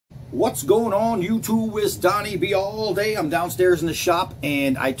What's going on, YouTube? It's Donnie B all day. I'm downstairs in the shop,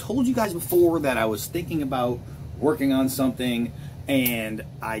 and I told you guys before that I was thinking about working on something, and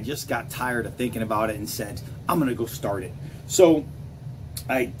I just got tired of thinking about it and said, I'm gonna go start it. So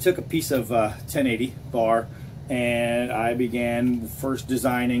I took a piece of 1080 bar and I began first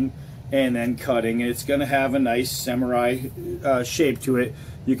designing and then cutting. It's gonna have a nice samurai shape to it.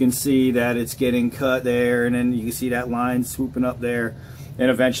 You can see that it's getting cut there, and then you can see that line swooping up there. And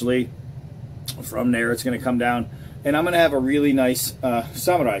eventually, from there, it's going to come down. And I'm going to have a really nice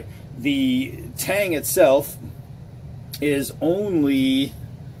samurai. The tang itself is only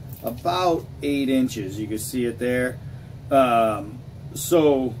about 8 inches. You can see it there.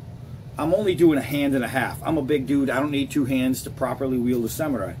 So I'm only doing a hand and a half. I'm a big dude. I don't need 2 hands to properly wield a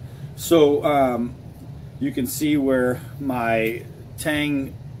samurai. So you can see where my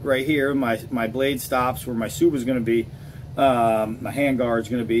tang right here, my blade stops, where my tsuba is going to be. My hand guard is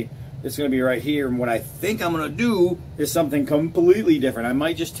going to be, it's going to be right here. And what I think I'm going to do is something completely different. I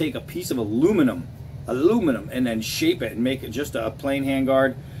might just take a piece of aluminum and then shape it and make it just a plain hand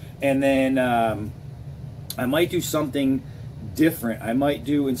guard. And then I might do something different. I might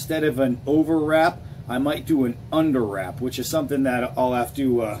do, instead of an over wrap, I might do an under wrap, which is something that I'll have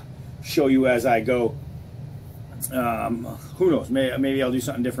to show you as I go. Who knows, maybe I'll do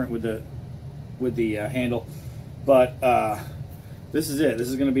something different with the handle. But this is it. This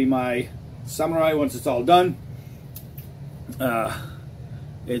is going to be my samurai once it's all done.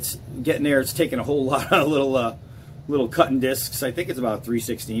 It's getting there. It's taking a whole lot of little cutting discs. I think it's about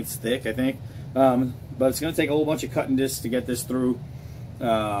 3/16 thick, I think. But it's going to take a whole bunch of cutting discs to get this through,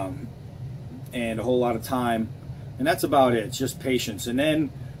 and a whole lot of time. And that's about it. It's just patience. And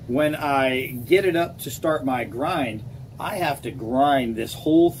then when I get it up to start my grind, I have to grind this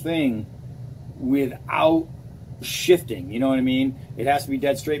whole thing without shifting, you know what I mean? It has to be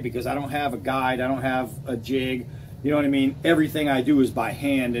dead straight because I don't have a guide, I don't have a jig, you know what I mean? Everything I do is by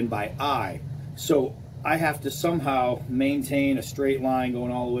hand and by eye. So I have to somehow maintain a straight line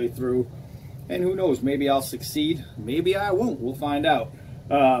going all the way through. And who knows, maybe I'll succeed, maybe I won't, we'll find out.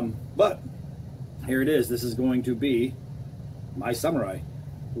 But here it is. This is going to be my samurai.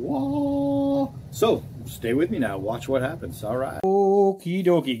 Whoa. So stay with me now, watch what happens. All right. Okie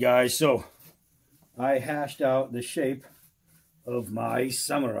dokie, guys. So I hashed out the shape of my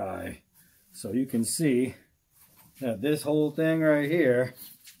samurai. So you can see that this whole thing right here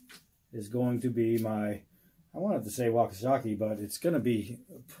is going to be my, I wanted to say wakazaki, but it's going to be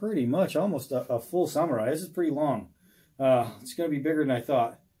pretty much almost a full samurai. This is pretty long. It's going to be bigger than I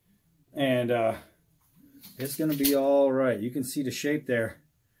thought. And it's going to be all right. You can see the shape there.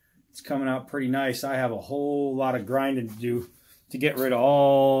 It's coming out pretty nice. I have a whole lot of grinding to do to get rid of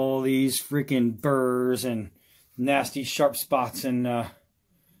all these freaking burrs and nasty sharp spots and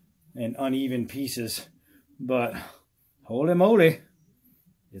uneven pieces. But holy moly,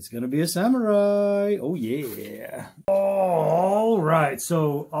 it's gonna be a samurai. Oh yeah. All right,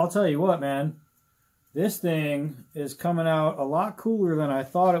 so I'll tell you what, man, this thing is coming out a lot cooler than I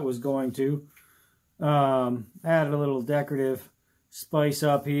thought it was going to. Added a little decorative spice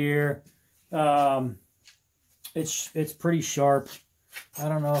up here. It's pretty sharp. I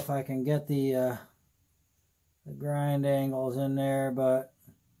don't know if I can get the grind angles in there, but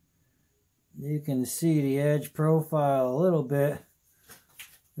you can see the edge profile a little bit.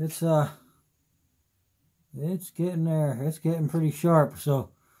 It's getting there. It's getting pretty sharp.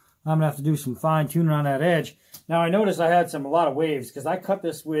 So I'm gonna have to do some fine tuning on that edge. Now I noticed I had a lot of waves because I cut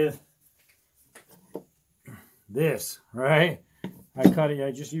this with this, right? I cut it.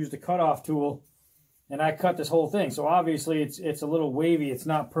 I just used a cutoff tool. And I cut this whole thing. So obviously it's a little wavy. It's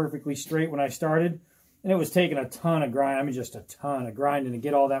not perfectly straight when I started. And it was taking a ton of grind. I mean, just a ton of grinding to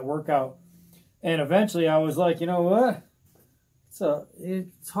get all that work out. And eventually I was like, you know what?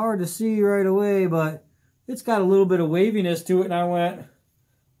 It's hard to see right away, but it's got a little bit of waviness to it. And I went,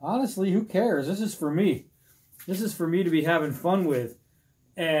 honestly, who cares? This is for me. This is for me to be having fun with.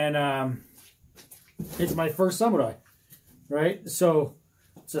 And it's my first samurai, right? So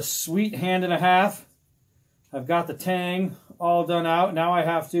it's a sweet hand and a half. I've got the tang all done out. Now I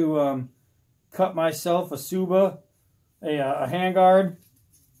have to cut myself a tsuba, a handguard,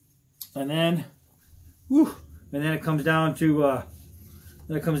 and then, it comes down to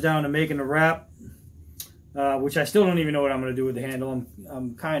making the wrap, which I still don't even know what I'm going to do with the handle.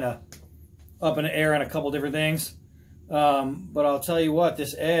 I'm kind of up in the air on a couple different things, but I'll tell you what,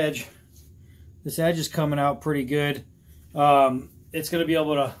 this edge is coming out pretty good. It's going to be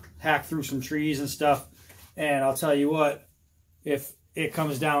able to hack through some trees and stuff. And I'll tell you what, if it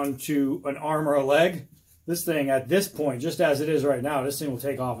comes down to an arm or a leg, This thing at this point, just as it is right now, this thing will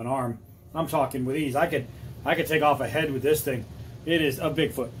take off an arm. I'm talking with ease. I could take off a head with this thing. It is a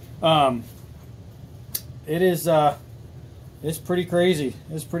Bigfoot. It is it's pretty crazy.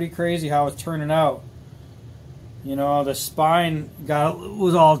 It's pretty crazy how it's turning out. You know, the spine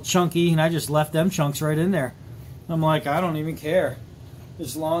was all chunky, and I just left them chunks right in there. I'm like, I don't even care.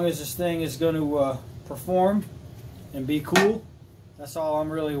 As long as this thing is going to perform and be cool, that's all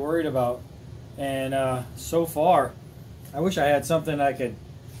I'm really worried about. And so far, I wish I had something I could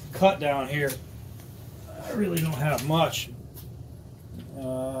cut down here. I really don't have much. I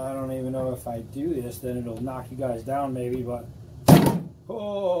don't even know if I do this, then it'll knock you guys down maybe, but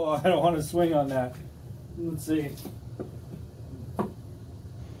oh, I don't want to swing on that. Let's see.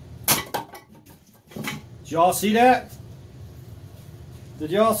 Did y'all see that?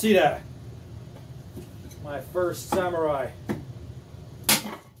 Did y'all see that? My first samurai.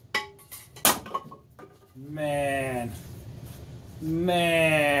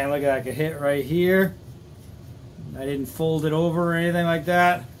 Man, look at that. I could hit right here. I didn't fold it over or anything like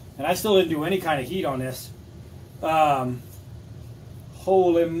that. And I still didn't do any kind of heat on this. Holy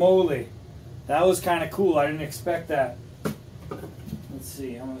moly. That was kind of cool. I didn't expect that. Let's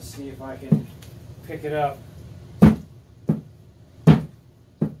see. I'm going to see if I can pick it up.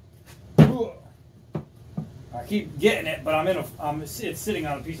 I keep getting it, but it's sitting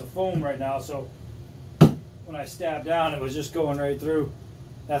on a piece of foam right now, so when I stabbed down, it was just going right through.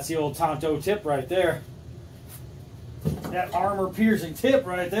 That's the old Tonto tip right there. That armor-piercing tip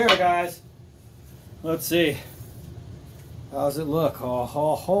right there, guys. Let's see. How's it look? Oh,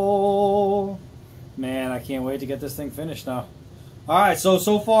 ho, ho. Man, I can't wait to get this thing finished now. Alright, so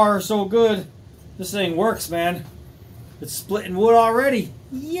far, so good. This thing works, man. It's splitting wood already.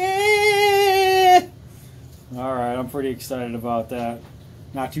 Yeah! Alright, I'm pretty excited about that.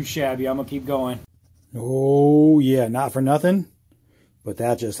 Not too shabby. I'm going to keep going. Oh, yeah, not for nothing, but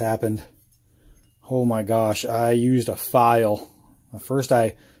that just happened. Oh my gosh, I used a file. First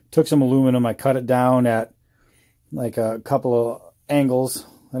I took some aluminum, I cut it down at like a couple of angles.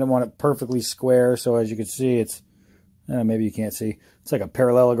 I didn't want it perfectly square, so as you can see, it's, maybe you can't see, it's like a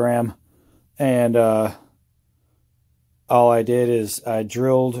parallelogram. And all I did is I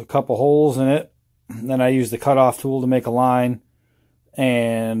drilled a couple holes in it, and then I used the cutoff tool to make a line,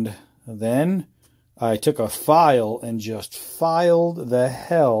 and then I took a file and just filed the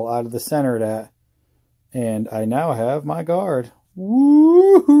hell out of the center of that. And I now have my guard.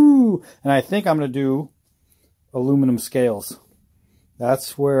 Woohoo! And I think I'm going to do aluminum scales.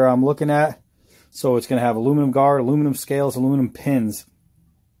 That's where I'm looking at. So it's going to have aluminum guard, aluminum scales, aluminum pins.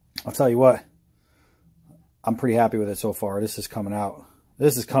 I'll tell you what. I'm pretty happy with it so far. This is coming out.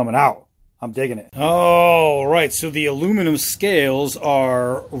 This is coming out. I'm digging it. All right, so the aluminum scales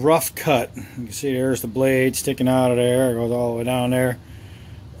are rough cut. You can see there's the blade sticking out of there. It goes all the way down there.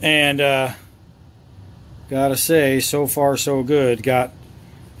 And gotta say, so far so good. Got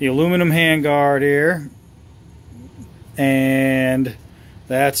the aluminum handguard here, and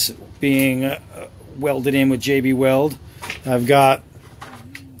that's being welded in with JB Weld. I've got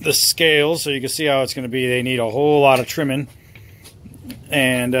the scales, so you can see how it's going to be. They need a whole lot of trimming,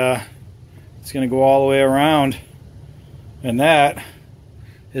 and it's going to go all the way around, and that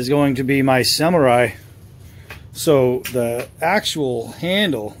is going to be my samurai. So the actual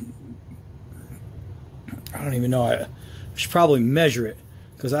handle, I don't even know. I should probably measure it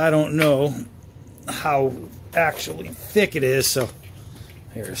because I don't know how actually thick it is. So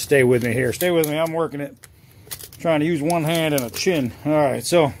here, stay with me here. Stay with me. I'm working it. Trying to use one hand and a chin. All right,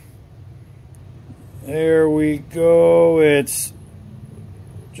 so there we go. It's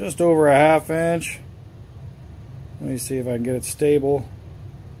just over a ½ inch. Let me see if I can get it stable.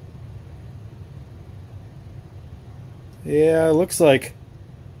 Yeah, it looks like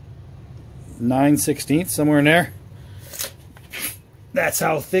 9/16, somewhere in there. That's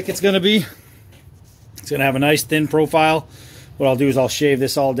how thick it's going to be. It's going to have a nice thin profile. What I'll do is I'll shave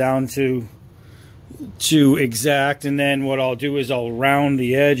this all down to exact, and then what I'll do is I'll round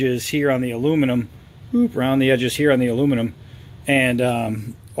the edges here on the aluminum. Round the edges here on the aluminum,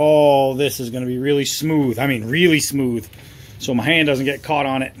 and all this is going to be really smooth. I mean, really smooth, so my hand doesn't get caught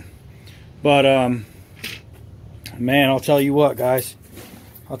on it. But man, I'll tell you what, guys.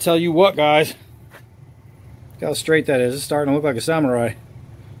 I'll tell you what, guys. Look how straight that is. It's starting to look like a samurai.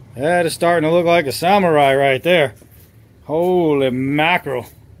 That is starting to look like a samurai right there. Holy mackerel.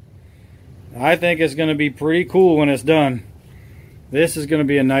 I think it's going to be pretty cool when it's done. This is going to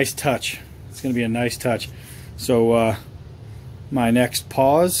be a nice touch. It's going to be a nice touch. So my next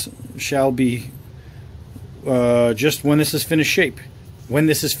pause shall be just when this is finished shape. When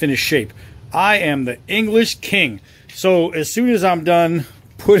this is finished shape. I am the English king. So as soon as I'm done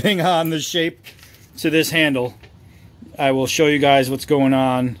putting on the shape to this handle, I will show you guys what's going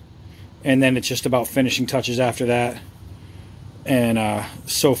on, and then it's just about finishing touches after that. And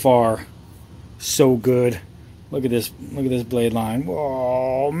so far, so good. Look at this blade line.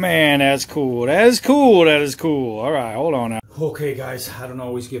 Whoa, man, that's cool. That is cool. That is cool. All right, hold on now. Okay, guys, I don't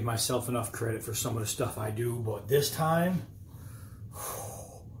always give myself enough credit for some of the stuff I do, but this time,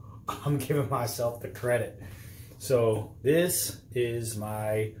 I'm giving myself the credit. So this is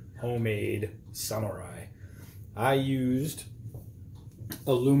my homemade samurai. I used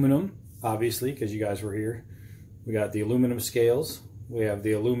aluminum, obviously, because you guys were here. We got the aluminum scales. We have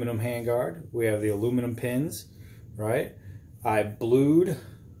the aluminum handguard. We have the aluminum pins, right? I blued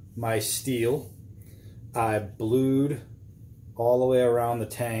my steel. I blued all the way around the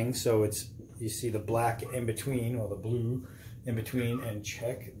tang, so it's, you see the black in between, or the blue in between, and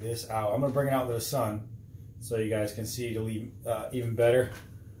check this out. I'm gonna bring it out to the sun so you guys can see it even better.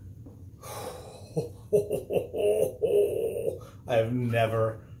 I have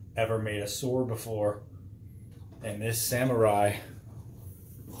never ever made a sword before, and this samurai,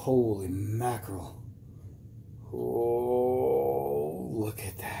 holy mackerel. Oh, look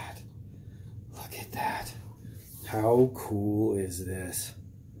at that. Look at that. How cool is this?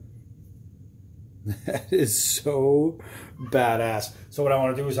 That is so badass. So what I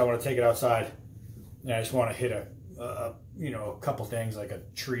want to do is I want to take it outside, and I just want to hit a couple things like a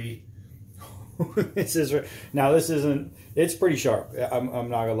tree. This is, now this isn't, it's pretty sharp. I'm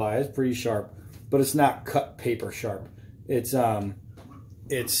not gonna lie, it's pretty sharp, but it's not cut paper sharp. It's a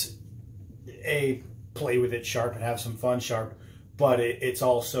play with it sharp and have some fun sharp, but it's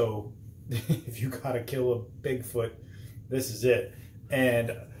also, if you gotta kill a Bigfoot, this is it.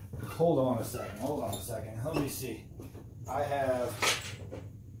 And hold on a second, let me see. I have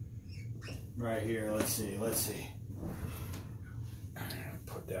right here, let's see.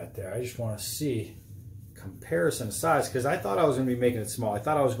 Put that there. I just want to see comparison size, because I thought I was going to be making it small. I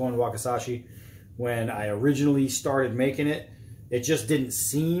thought I was going to Wakizashi when I originally started making it. It just didn't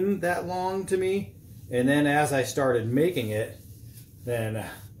seem that long to me. And then as I started making it, then,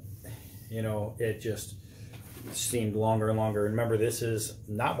 it just seemed longer and longer. Remember, this is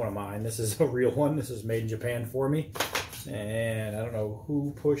not one of mine. This is a real one. This is made in Japan for me. And I don't know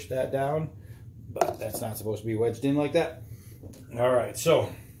who pushed that down, but that's not supposed to be wedged in like that. All right, so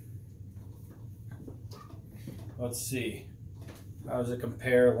let's see. How does it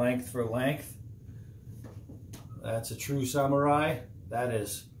compare length for length? That's a true samurai. That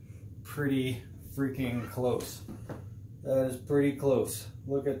is pretty freaking close. That is pretty close.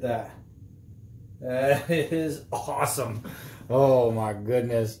 Look at that. That is awesome. Oh my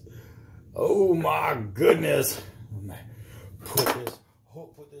goodness. Oh my goodness. Put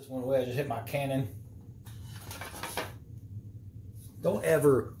this one away. I just hit my cannon. Don't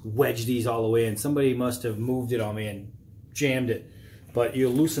ever wedge these all the way in. Somebody must have moved it on me and jammed it. But you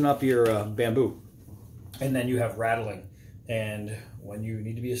loosen up your bamboo, and then you have rattling. And when you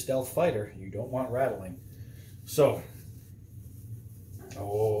need to be a stealth fighter, you don't want rattling. So,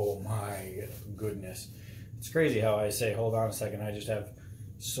 oh my goodness. It's crazy how I say, hold on a second, I just have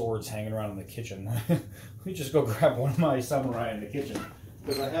swords hanging around in the kitchen. Let me just go grab one of my samurai in the kitchen.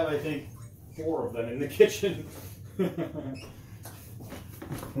 Because I have, I think, 4 of them in the kitchen.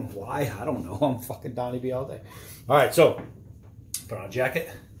 Why? I don't know. I'm fucking Donnie B all day. All right, so put on a jacket.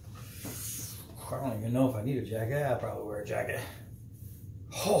 I don't even know if I need a jacket. I'll probably wear a jacket.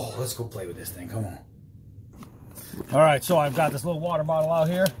 Oh, let's go play with this thing. Come on. All right, so I've got this little water bottle out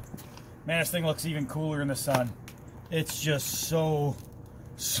here. Man, this thing looks even cooler in the sun. It's just so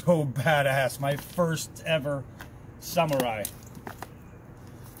badass. My first ever samurai.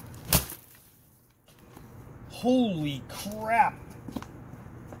 Holy crap.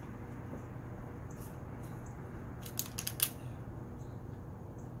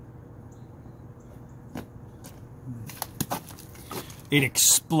 It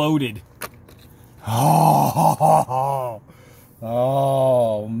exploded.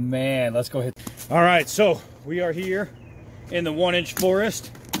 Oh man, let's go hit. All right, so we are here in the 1-inch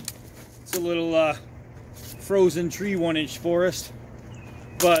forest. It's a little frozen tree 1-inch forest,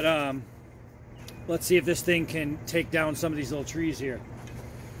 but let's see if this thing can take down some of these little trees here.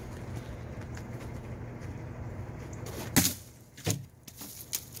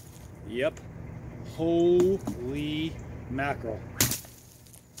 Yep. Holy mackerel.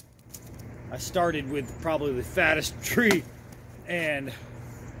 I started with probably the fattest tree, and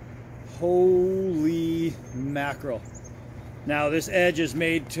holy mackerel. Now this edge is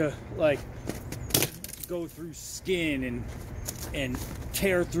made to like go through skin and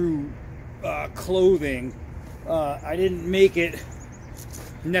tear through clothing. I didn't make it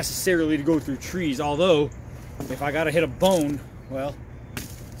necessarily to go through trees, although if I gotta hit a bone, well,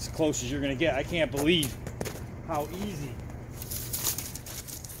 as close as you're gonna get. I can't believe how easy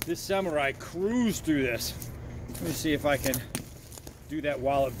this samurai cruised through this. Let me see if I can do that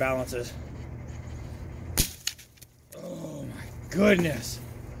while it balances. Oh my goodness.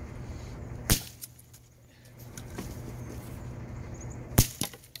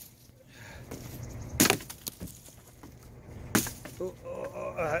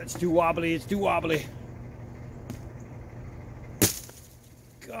 It's too wobbly, it's too wobbly.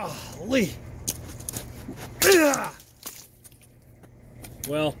 Golly.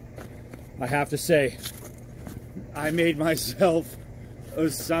 Well, I have to say, I made myself a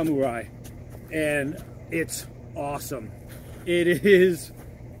samurai, and it's awesome. It is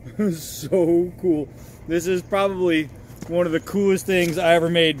so cool. This is probably one of the coolest things I ever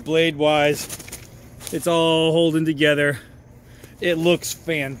made blade-wise. It's all holding together. It looks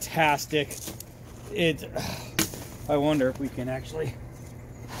fantastic. I wonder if we can actually,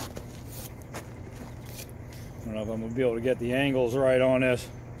 I don't know if I'm gonna be able to get the angles right on this.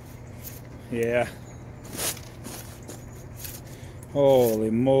 Yeah. Holy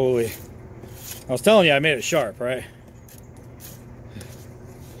moly. I was telling you I made it sharp, right?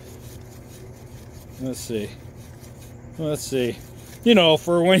 Let's see. Let's see. You know,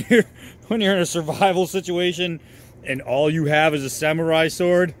 for when you're in a survival situation and all you have is a samurai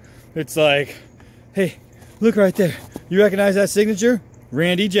sword, it's like, hey, look right there. You recognize that signature?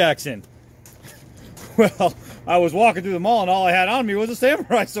 Randy Jackson. Well, I was walking through the mall and all I had on me was a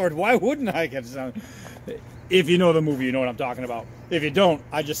samurai sword. Why wouldn't I get it? If you know the movie, you know what I'm talking about. If you don't,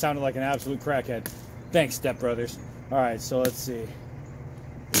 I just sounded like an absolute crackhead. Thanks, Step Brothers. All right, so let's see.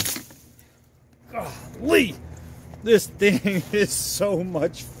 Golly! This thing is so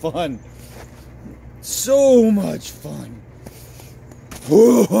much fun. So much fun.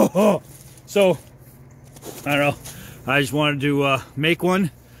 So, I don't know. I just wanted to make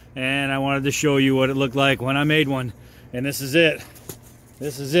one, and I wanted to show you what it looked like when I made one. And this is it.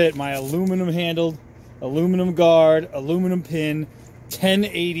 This is it. My aluminum handled, aluminum guard, aluminum pin,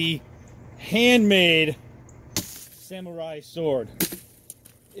 1080 handmade samurai sword.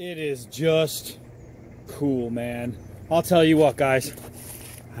 It is just cool, man. I'll tell you what, guys.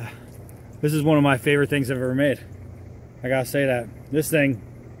 This is one of my favorite things I've ever made. I gotta say that. This thing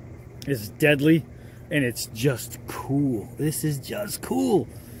is deadly, and it's just cool. This is just cool.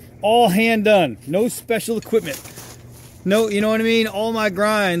 All hand done. No special equipment. No, you know what I mean? All my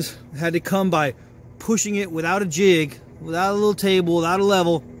grinds had to come by pushing it without a jig, without a little table, without a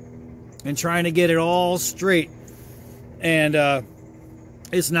level, and trying to get it all straight. And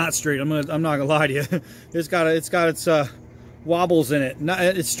it's not straight. I'm not gonna lie to you. It's got its wobbles in it.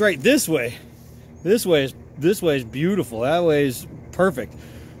 It's straight this way. This way is beautiful. That way is perfect.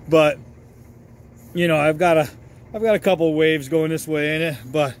 But you know, I've got a couple of waves going this way in it,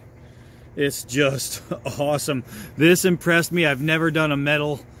 but it's just awesome. This impressed me. I've never done a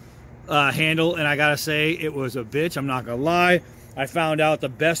metal handle, and I gotta say it was a bitch. I'm not gonna lie. I found out the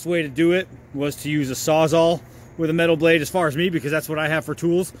best way to do it was to use a Sawzall with a metal blade, as far as me, because that's what I have for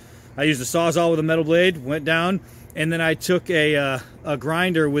tools. I used a Sawzall with a metal blade, went down, and then I took a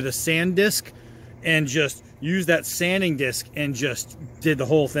grinder with a sand disc and just used that sanding disc and just did the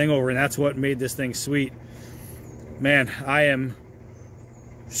whole thing over, and that's what made this thing sweet. Man, I am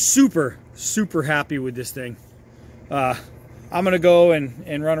super, super happy with this thing. I'm gonna go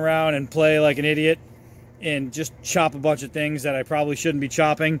and run around and play like an idiot and just chop a bunch of things that I probably shouldn't be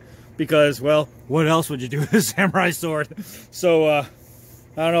chopping, because, well, what else would you do with a samurai sword? So, I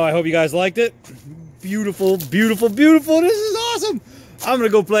don't know. I hope you guys liked it. Beautiful, beautiful, beautiful. This is awesome. I'm going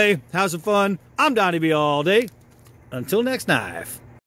to go play, have some fun. I'm Donnie B all day. Until next knife.